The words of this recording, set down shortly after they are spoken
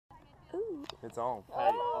It's on.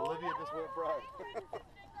 Hey, Olivia just went pro.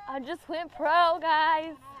 I just went pro,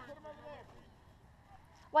 guys.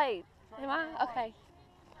 Wait, am I? Okay.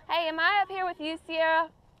 Hey, am I up here with you, Sierra?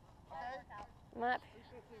 Am I up?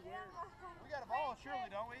 We got a ball, surely,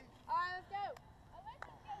 don't we? All right, let's go.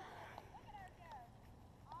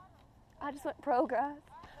 I just went pro, guys.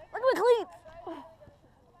 Look at my cleats. All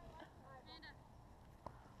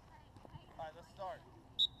right, let's start.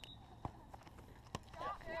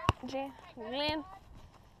 Glenn.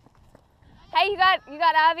 Hey, you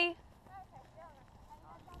got Ivy?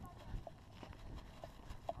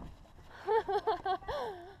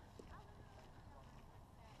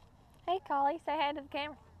 Hey, Collie, say hi to the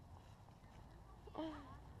camera.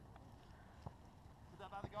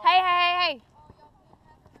 Hey.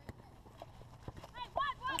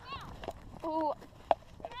 Ooh.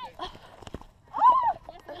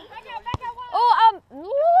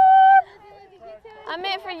 I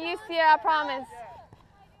meant for you, Sierra, I promise.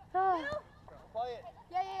 Play it.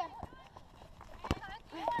 Yeah.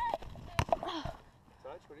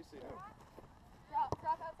 Touch, what do you see now?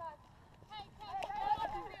 Drop outside. Hey,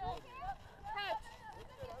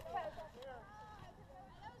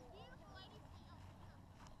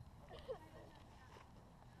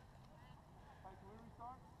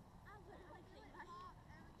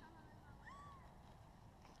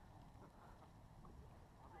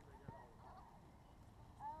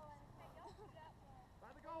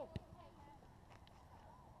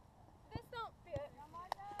 this don't fit.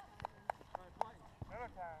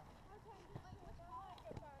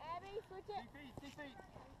 Abby, switch it. See feet.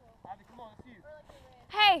 Abby, come on, it's you.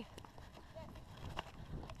 Hey.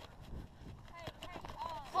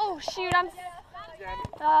 Oh shoot,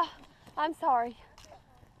 I'm sorry.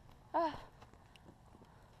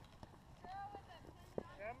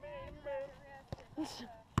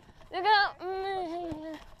 You're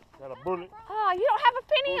gonna. Got a bullet. Oh, you don't have a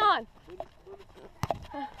penny on.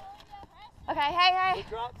 Okay, hey.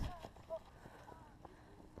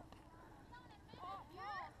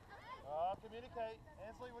 Communicate.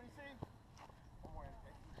 Ansley, what do you see? One more,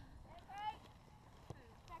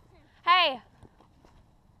 Hey.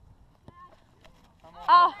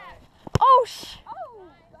 Oh, shh.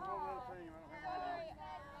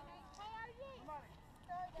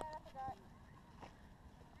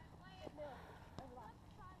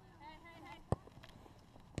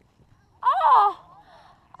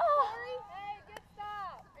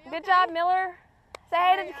 Good job, Miller. Say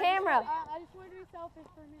hey to the camera. I just wanted to be selfish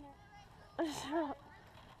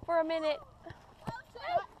for a minute.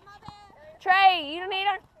 Trey, you don't need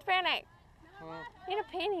a panic. You need a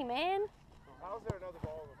penny, man. How's there another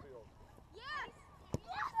ball on the field? Yes!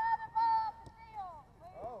 Another ball on the field.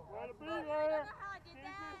 Oh, I don't know how I did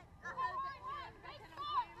that.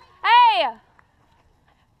 Hey!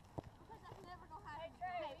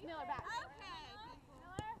 Miller back.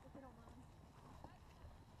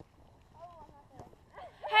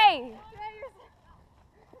 Hey!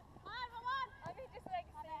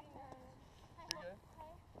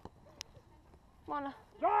 Come on.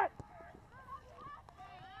 Shot!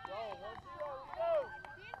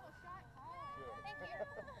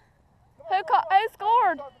 Who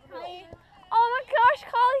scored? Oh my gosh,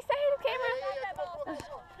 Collie, say hey to the camera.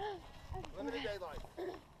 Limited daylight.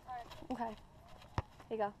 Okay.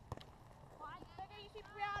 Here you go.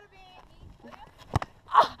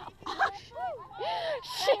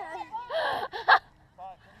 Shit.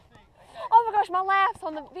 Oh my gosh, my laughs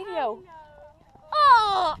on the video.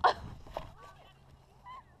 Oh!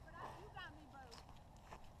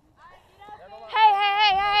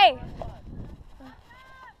 Hey!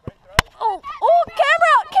 Oh,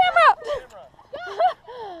 camera!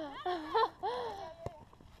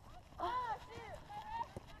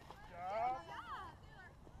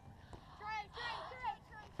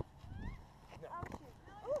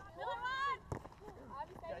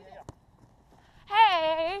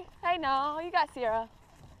 Hey, no, you got Sierra.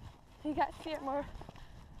 You got Sierra more.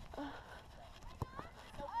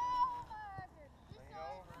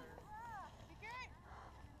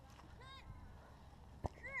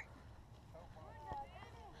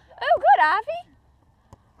 Oh, good, Ivy.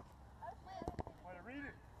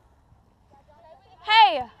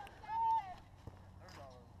 Hey.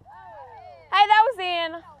 Hey, that was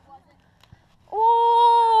in.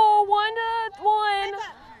 Oh, 1-1.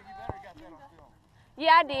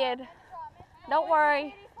 Yeah, I did. Don't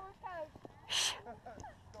worry. Shh.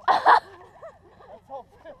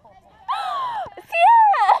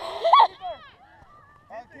 Sierra!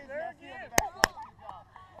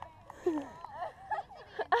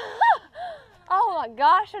 Oh my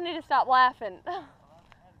gosh, I need to stop laughing.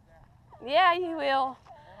 Yeah, you will.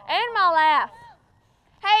 And my laugh.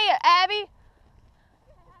 Hey, Abby.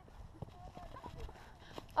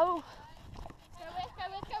 Oh. Go with,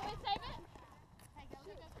 save it.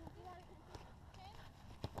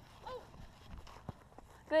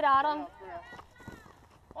 Good, Autumn.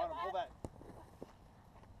 Autumn, pull back.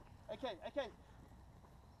 AK.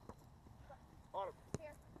 Autumn.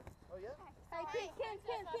 Here. Oh, yeah? Hey, Ken.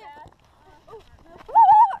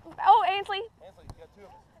 Oh, Ainsley. Ansley, you got two of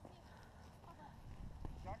us.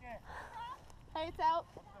 Shotgun. Hey, it's out.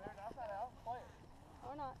 Over there, now it's not out. Play it.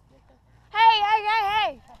 Or not.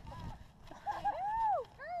 Hey.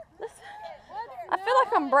 Listen, I feel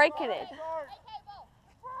like I'm breaking it.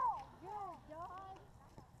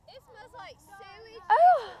 It smells like sewage,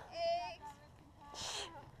 Oh. eggs.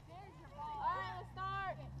 Alright, let's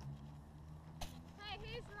start. Hey,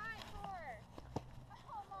 who's right for her?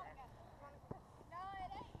 No, it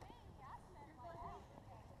ain't me. I smell it.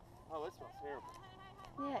 Oh, it smells terrible.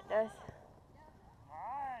 Yeah, it does.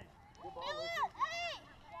 Alright. Good ball, Lucy. Hey!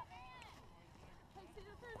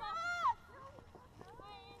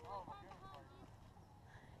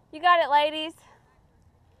 You got it, ladies.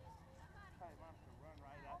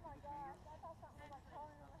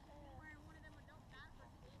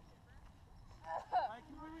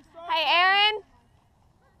 Hey, Aaron.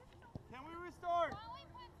 Can we restart?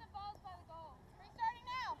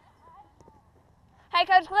 Hey,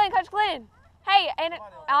 Coach Glenn. Hey, and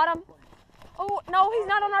Autumn. Oh, no, he's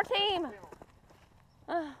not on our team.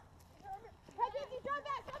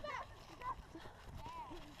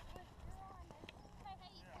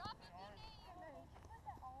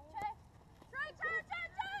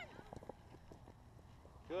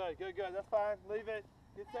 Good. That's fine. Leave it.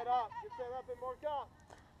 Get set up and mark up.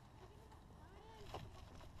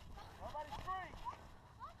 Nobody's free.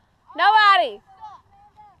 Nobody.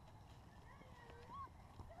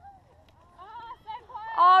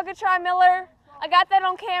 Oh, good try, Miller. I got that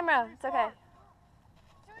on camera. It's okay.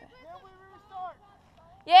 Can we restart?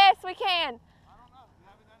 Yes, we can. I don't know. We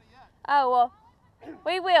haven't done it yet. Oh, well,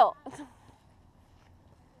 we will.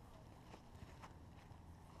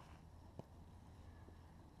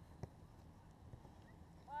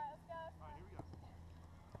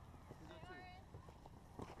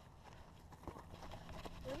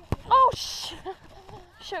 Oh,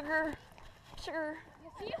 sugar.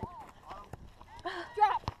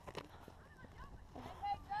 Drop.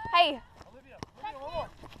 Hey. Olivia, one more.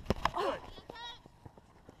 Good.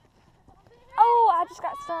 Oh, I just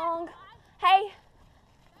got stung. Hey.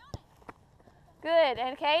 Good.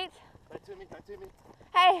 And Kate? Back to me.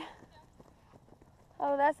 Hey.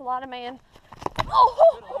 Oh, that's a lot of man.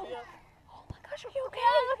 Oh, Good, Olivia. oh my gosh, are you okay?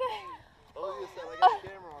 Olivia said I got the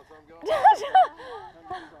camera on, so I'm going.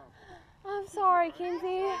 I'm sorry,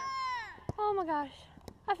 Kinsey. Oh my gosh.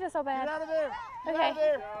 I feel so bad. Get out of there. Get Okay. out of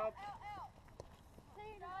there.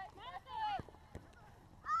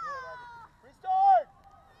 Restart.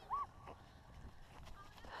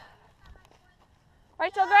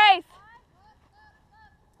 Rachel Grace.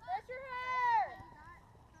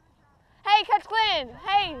 Hey, Coach Glenn.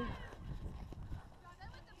 Hey.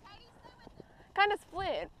 Kind of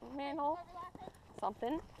split. Manhole.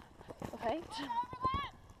 Something. Okay.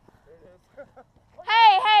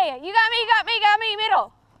 Hey. You got me.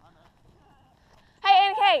 Middle. Hey,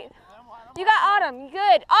 and Kate. You got Autumn.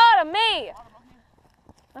 Good. Autumn, me.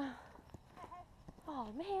 Oh,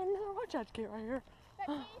 man. Watch out, Kate, right here.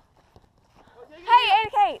 Hey,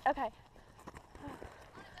 and Kate. Okay.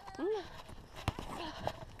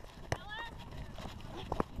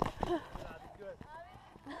 Good.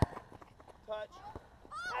 Touch.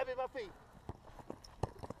 Abby, my feet.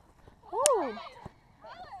 Ooh.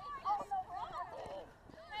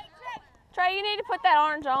 Trey, you need to put that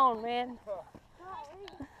orange on, man.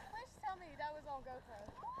 Please tell me that was on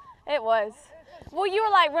GoPro. It was. Well, you were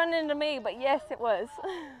like running into me, but yes, it was.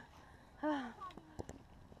 Restart.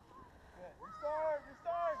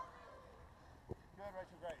 Good,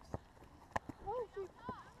 Rachel Grace.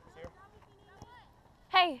 Here.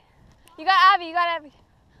 Hey, you got Abby.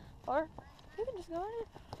 Or you can just go in it.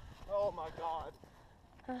 Oh my God.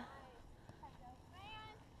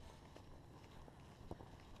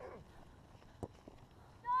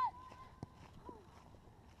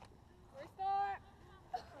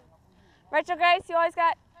 Rachel Grace, you always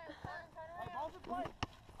got. Hey, ball's in play.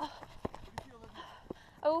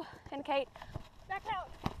 Oh, and Kate. Back out.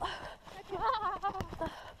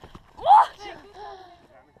 What?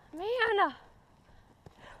 Man.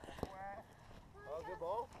 Oh, good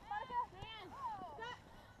ball.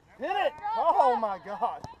 Hit it! Oh my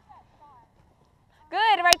God.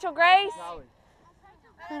 Good, Rachel Grace.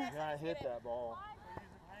 Yeah, I hit that ball.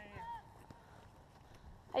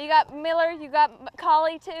 You got Miller, you got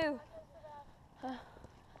Collie too.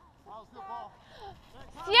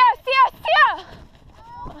 Sierra!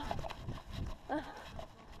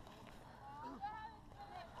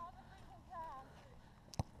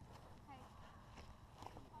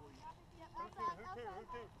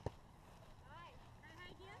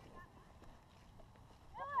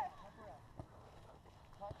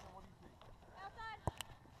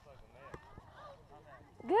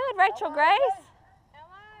 Good, Rachel Grace.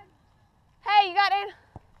 Hey, you got in?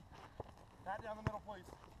 Pat down the middle, please.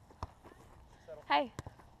 Settle. Hey.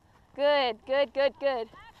 Good.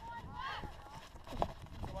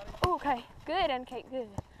 Ooh, okay. Good, NK, good.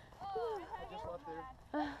 I just left there.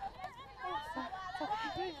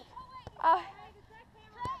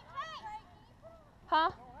 Huh?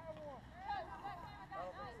 I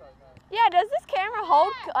don't think so, no. Yeah, does this camera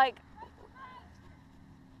hold, like,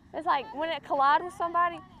 it's like when it collides with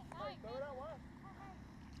somebody? Hey, throw it out wide.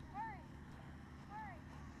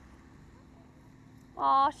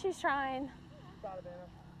 Aw, she's trying. Got it, Anna.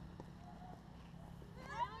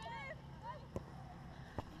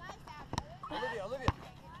 Olivia.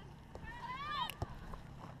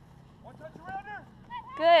 One touch around her.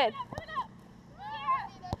 Good.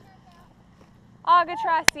 Oh, good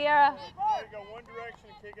try, Sierra. There you go, one direction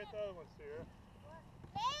and kick at the other one, Sierra.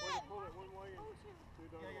 Way to pull it one way and do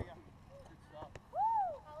the other way. Good stuff.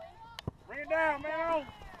 Bring it down, man.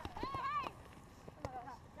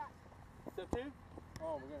 Is that two?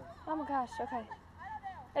 Oh, my goodness. Oh my gosh, okay.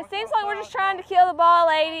 It seems like we're just trying to kill the ball,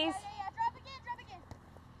 ladies. Drop again.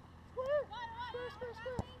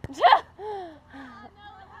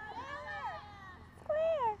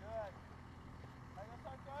 Square. Good. Hey, let's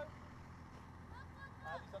not go.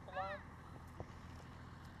 Abby's up the line.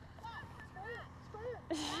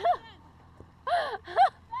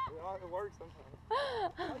 It works sometimes.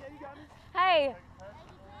 Oh, yeah, you got me. Hey.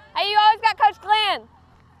 Hey, you always got Coach Glenn.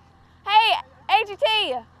 Hey,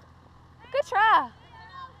 AGT. Good try.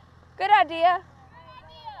 Good idea.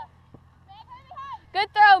 Good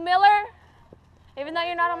throw, Miller. Even though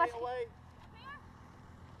you're not on my team. Away.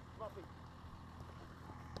 Muffy.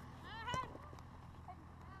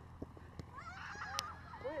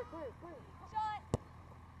 Clear.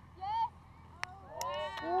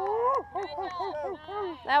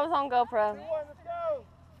 That was on GoPro. 2-1, let's go.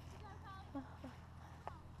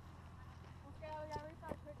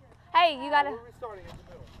 Hey, you gotta. We're restarting in the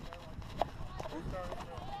middle. Restarting in the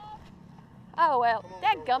middle. Oh well,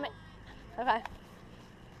 dadgummit. Okay.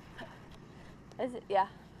 Is it? Yeah.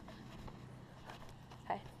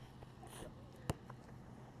 Okay.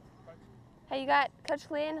 Hey, you got Coach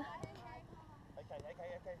Glenn? Okay.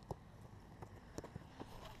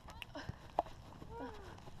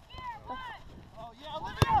 Oh, yeah,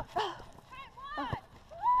 Olivia!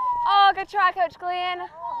 Oh, good try, Coach Glenn.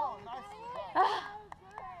 Oh, nice.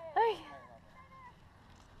 Hey.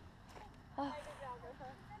 Oh,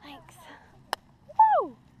 thanks.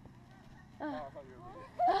 Woo! Oh, I thought you were leaving.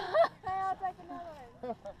 I'll take another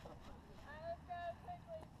one.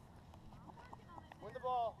 Win the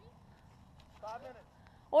ball. 5 minutes.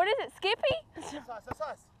 What is it, Skippy? That's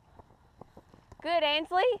us. Good,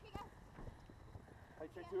 Ansley. Hey,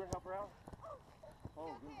 check two and help her out.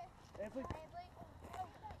 Oh, good. Ansley?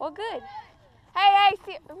 Well, good. Hey,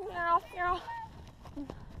 see, you're off. No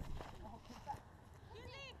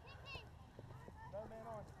man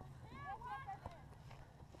on.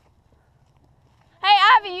 Hey,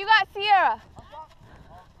 Ivy, you got Sierra. Oh,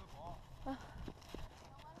 good ball.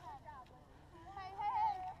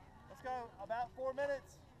 Let's go. About 4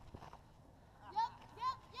 minutes. Go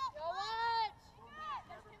watch.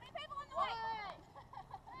 There's too many people in the way.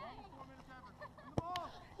 4 minutes ever. Win the ball.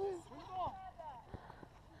 Win the ball.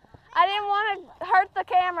 I didn't want to hurt the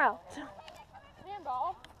camera.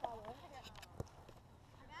 Handball.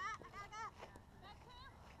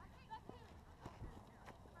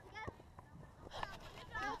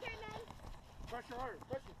 Pressure hard.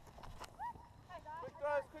 Pressure.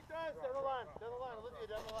 Quick throws. Down the line. Olivia,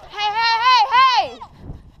 down the line. Hey!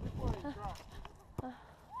 Good play. Drop.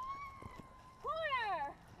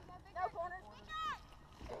 Corner. No corner.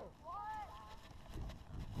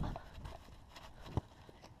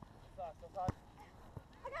 Side.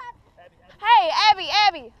 Hey, Abby. I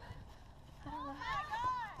don't know.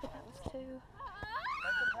 I think that was two.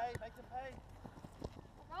 Make them pay.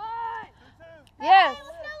 Run. 2-2. Yes. 3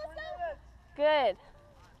 minutes. Good.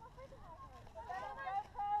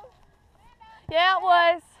 Yeah, it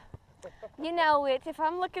was. You know it. If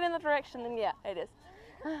I'm looking in the direction, then yeah, it is.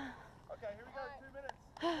 Okay, here we go. 2 minutes.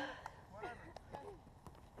 Whatever.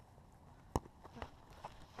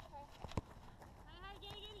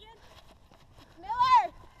 Miller.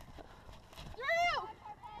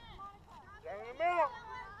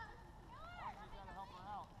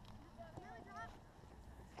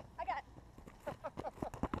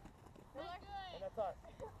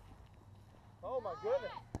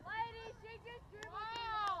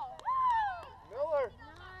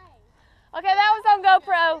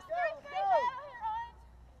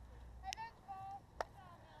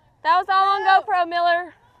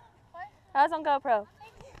 That was on GoPro.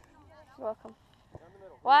 You're welcome.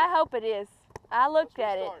 Well, I hope it is. I looked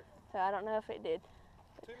at it, so I don't know if it did.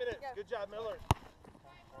 2 minutes. Good job, Miller.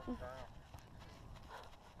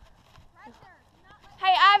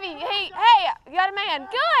 Hey, Ivy. Hey, you got a man.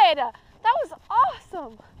 Good. That was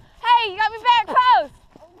awesome. Hey, you got me back post.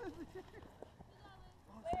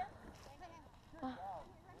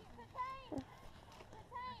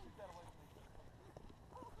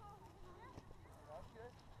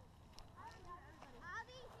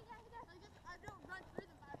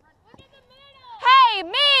 Hey,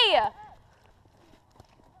 me.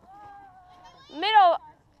 Middle.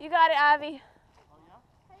 You got it, Ivy.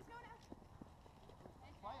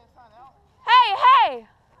 Hey.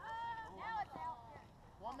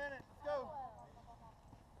 1 minute, go.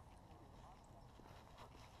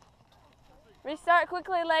 Restart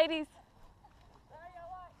quickly, ladies.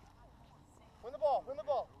 Win the ball. Amanda,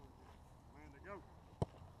 go.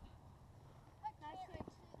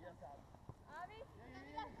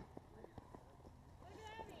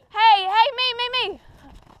 Hey, me.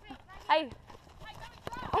 Hey.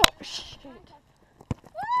 Oh, shoot.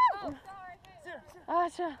 Oh,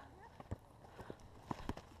 sure.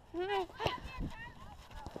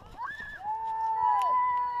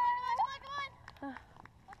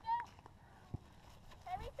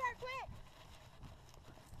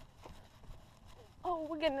 Oh,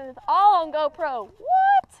 we're getting this all on GoPro.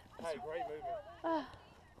 What? Hey, great movement.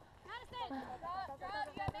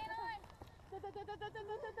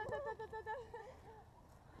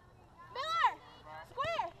 Miller!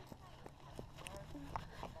 Square!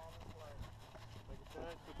 Take a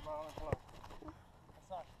touch, put the ball in play.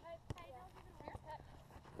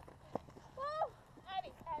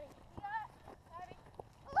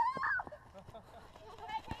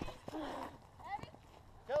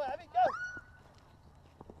 Go, Abby, go!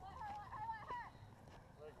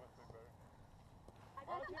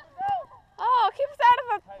 Oh, keep us out of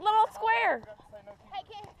a little square. Hey,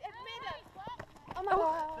 kids, it's middle. Oh my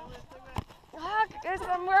God.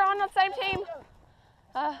 We're on the same team.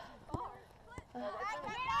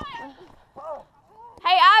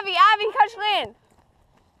 Hey, Ivy, Coach Lynn.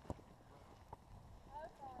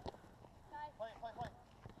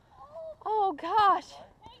 Oh gosh.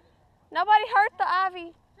 Nobody hurt the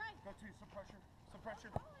Ivy. Go to some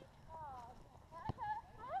pressure.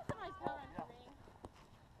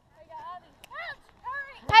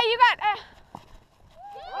 Hey, you got.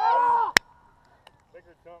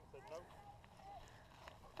 Bigger jump, said no.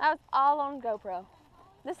 That was all on GoPro.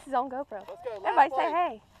 This is on GoPro. Let's go. Everybody say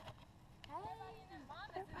hey.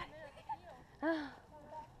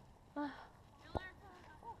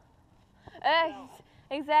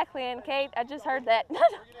 Exactly, and Kate, I just heard that. Good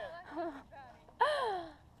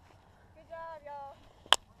job, y'all.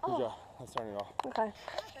 Good job. Let's turn it off. Okay.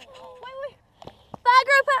 Wait. Bye,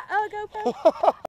 GoPro. Oh, GoPro.